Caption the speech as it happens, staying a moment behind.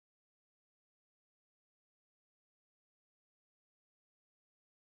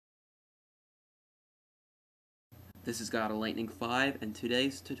This has got a Lightning 5, and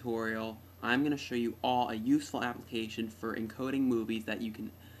today's tutorial I'm going to show you all a useful application for encoding movies that you can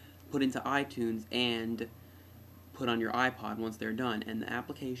put into iTunes and put on your iPod once they're done, and the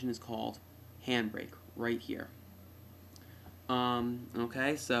application is called Handbrake, right here.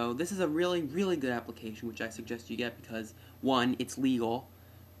 Okay, so this is a really good application which I suggest you get because, one, it's legal,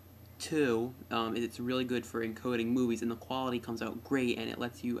 two, it's really good for encoding movies and the quality comes out great, and it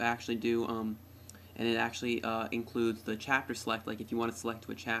lets you actually do, and it actually includes the chapter select. Like if you want to select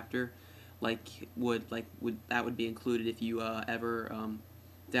to a chapter, that would be included if you ever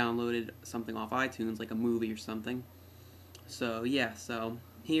downloaded something off iTunes, like a movie or something. So yeah, so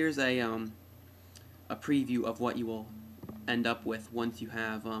here's a preview of what you will end up with once you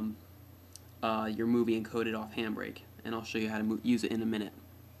have your movie encoded off Handbrake, and I'll show you how to use it in a minute.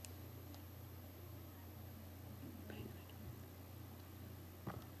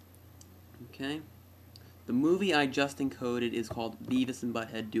 Okay. The movie I just encoded is called Beavis and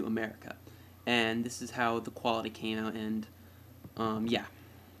Butthead Do America, and this is how the quality came out, and yeah.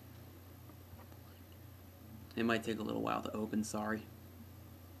 It might take a little while to open, sorry.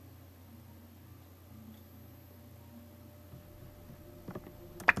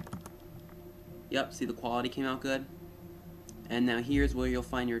 Yep, see the quality came out good? And now here's where you'll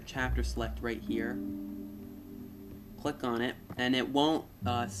find your chapter select right here. Click on it, and it won't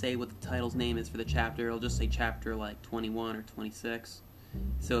say what the title's name is for the chapter. It'll just say chapter like 21 or 26.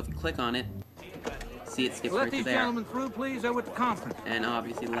 So if you click on it, see it skips right to there. Let these gentlemen through, please. They're with the conference. And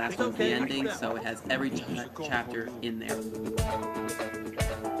obviously the last one's the ending, so it has every chapter in there.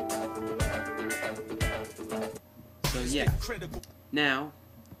 So yeah. Now,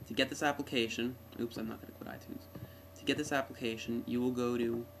 to get this application, oops, I'm not going to quit iTunes. To get this application, you will go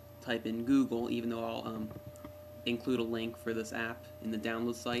to type in Google, even though I'll include a link for this app in the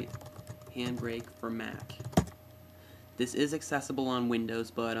download site, Handbrake for Mac. This is accessible on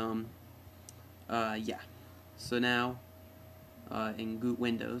Windows, but yeah. So now, in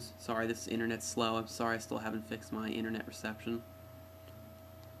Windows, sorry this internet's slow, I'm sorry I still haven't fixed my internet reception.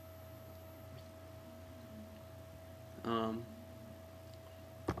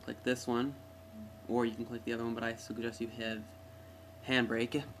 Click this one, or you can click the other one, but I suggest you have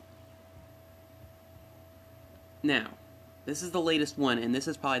Handbrake. Now, this is the latest one, and this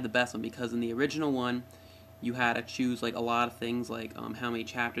is probably the best one, because in the original one, you had to choose like a lot of things, like how many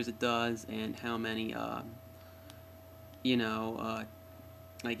chapters it does, and how many, like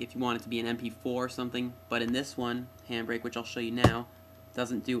if you want it to be an MP4 or something. But in this one, Handbrake, which I'll show you now,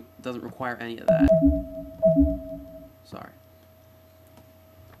 doesn't require any of that. Sorry.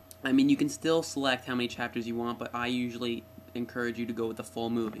 I mean, you can still select how many chapters you want, but I usually encourage you to go with the full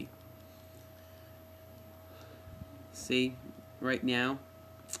movie. See, right now,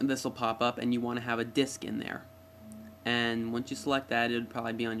 this will pop up, and you want to have a disc in there. And once you select that, it'll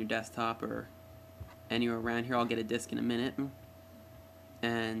probably be on your desktop or anywhere around here. I'll get a disc in a minute.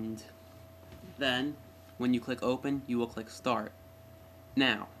 And then, when you click open, you will click start.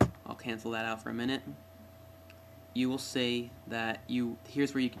 Now, I'll cancel that out for a minute. You will see that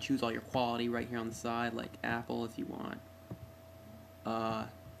here's where you can choose all your quality right here on the side, like Apple if you want.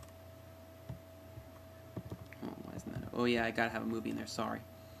 Oh yeah, I gotta have a movie in there, sorry.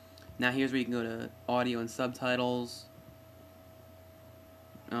 Now here's where you can go to audio and subtitles,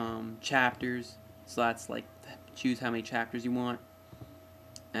 chapters, so that's like choose how many chapters you want,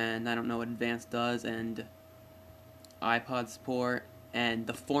 and I don't know what advanced does, and iPod support, and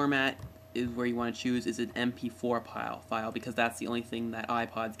the format is where you want to choose is an MP4 file because that's the only thing that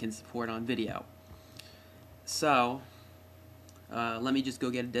iPods can support on video. So let me just go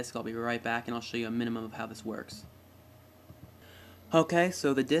get a disc. I'll be right back, and I'll show you a minimum of how this works. Okay,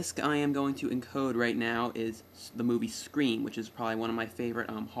 so the disc I am going to encode right now is the movie Scream, which is probably one of my favorite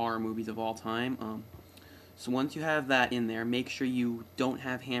horror movies of all time. So once you have that in there, make sure you don't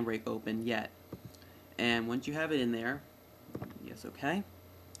have Handbrake open yet. And once you have it in there, yes, okay,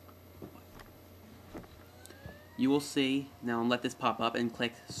 you will see, now let this pop up and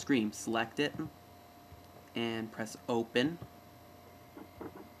click Scream. Select it and press open.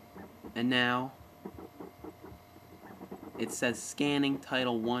 And now it says scanning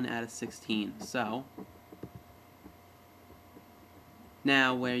title 1 out of 16. So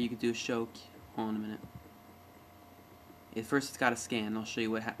now where you can do show, hold on a minute. First it's got to scan. I'll show you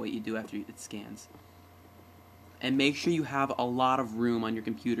what you do after it scans. And make sure you have a lot of room on your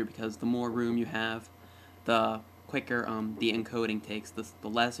computer, because the more room you have, the quicker the encoding takes. The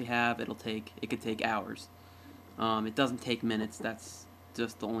less you have, it could take hours. It doesn't take minutes. That's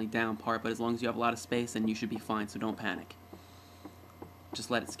just the only down part. But as long as you have a lot of space, then you should be fine. So don't panic. Just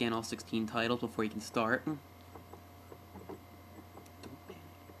let it scan all 16 titles before you can start.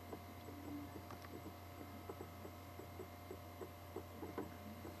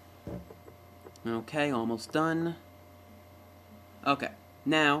 Okay, almost done. Okay,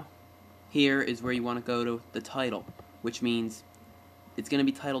 now here is where you want to go to the title, which means it's going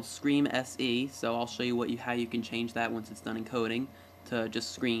to be titled Scream SE, so I'll show you how you can change that once it's done encoding to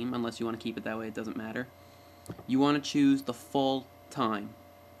just Scream, unless you want to keep it that way, it doesn't matter. You want to choose the full time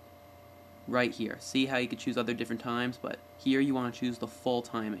right here. See how you could choose other different times, but here you want to choose the full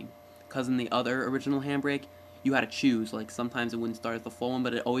timing, because in the other original Handbrake you had to choose, like sometimes it wouldn't start as the full one,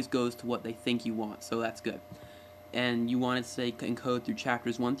 but it always goes to what they think you want, so that's good. And you want it to say encode through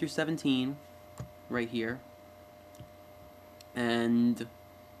chapters 1 through 17 right here, and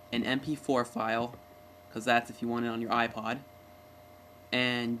an MP4 file, because that's if you want it on your iPod.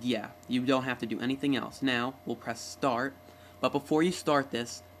 And yeah, you don't have to do anything else. Now we'll press start, but before you start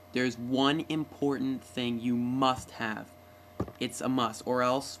this, there's one important thing you must have. It's a must, or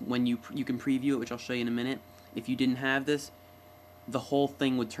else when you can preview it, which I'll show you in a minute. If you didn't have this, the whole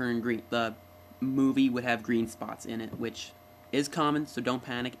thing would turn green. The movie would have green spots in it, which is common, so don't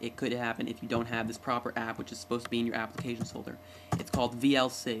panic. It could happen if you don't have this proper app, which is supposed to be in your applications folder. It's called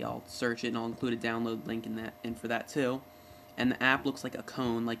VLC. I'll search it and I'll include a download link in for that too. And the app looks like a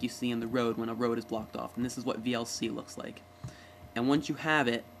cone, like you see in the road when a road is blocked off. And this is what VLC looks like. And once you have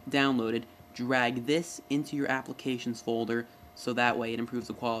it downloaded, drag this into your applications folder, so that way it improves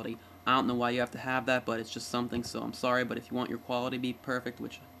the quality. I don't know why you have to have that, but it's just something, so I'm sorry, but if you want your quality to be perfect,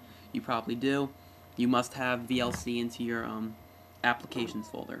 which you probably do, you must have VLC into your applications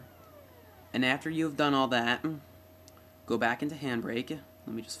folder. And after you've done all that, go back into Handbrake.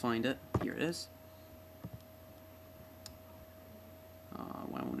 Let me just find it. Here it is.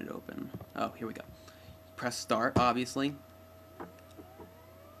 Why won't it open? Oh, here we go. Press start, obviously.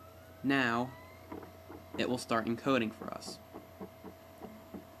 Now, it will start encoding for us.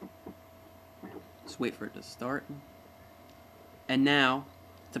 Just wait for it to start. And now,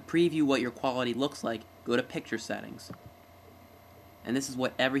 to preview what your quality looks like, go to picture settings. And this is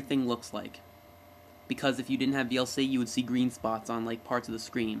what everything looks like. Because if you didn't have VLC, you would see green spots on like parts of the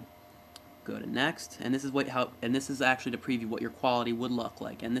screen. Go to next, and this is actually to preview what your quality would look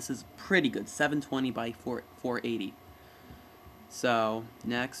like. And this is pretty good, 720 by 480. So,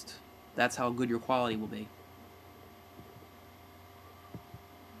 next, that's how good your quality will be.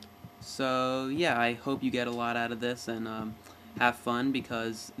 So, yeah, I hope you get a lot out of this and have fun,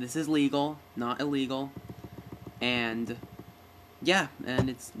 because this is legal, not illegal. And, yeah, and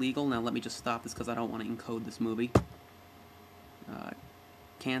it's legal. Now let me just stop this because I don't want to encode this movie.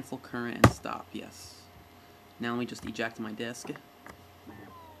 Cancel, current, and stop, yes. Now let me just eject my disk.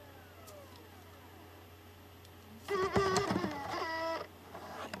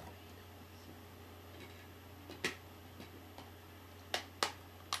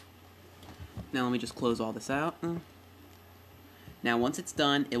 Now let me just close all this out. Now once it's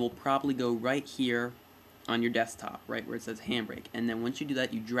done, it will probably go right here on your desktop, right where it says Handbrake. And then once you do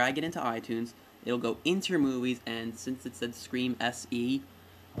that, you drag it into iTunes, it'll go into your movies, and since it said Scream SE,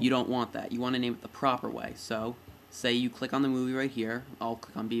 you don't want that. You want to name it the proper way. So, say you click on the movie right here, I'll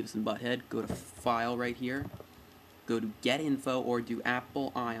click on Beavis and Butthead, go to File right here, go to Get Info, or do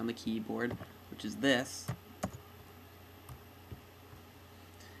Apple I on the keyboard, which is this,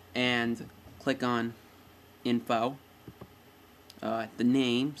 and click on Info, the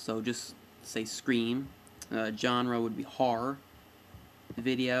name, so just say Scream, genre would be horror,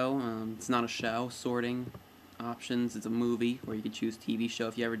 video, it's not a show, sorting, options, it's a movie, or you could choose TV show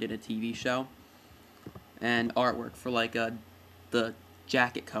if you ever did a TV show, and artwork for like the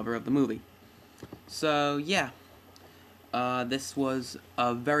jacket cover of the movie. So yeah, this was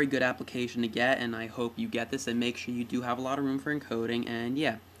a very good application to get, and I hope you get this, and make sure you do have a lot of room for encoding. And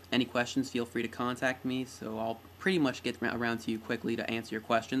yeah, any questions, feel free to contact me, so I'll pretty much get around to you quickly to answer your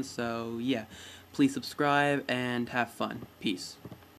questions. So yeah, please subscribe and have fun. Peace.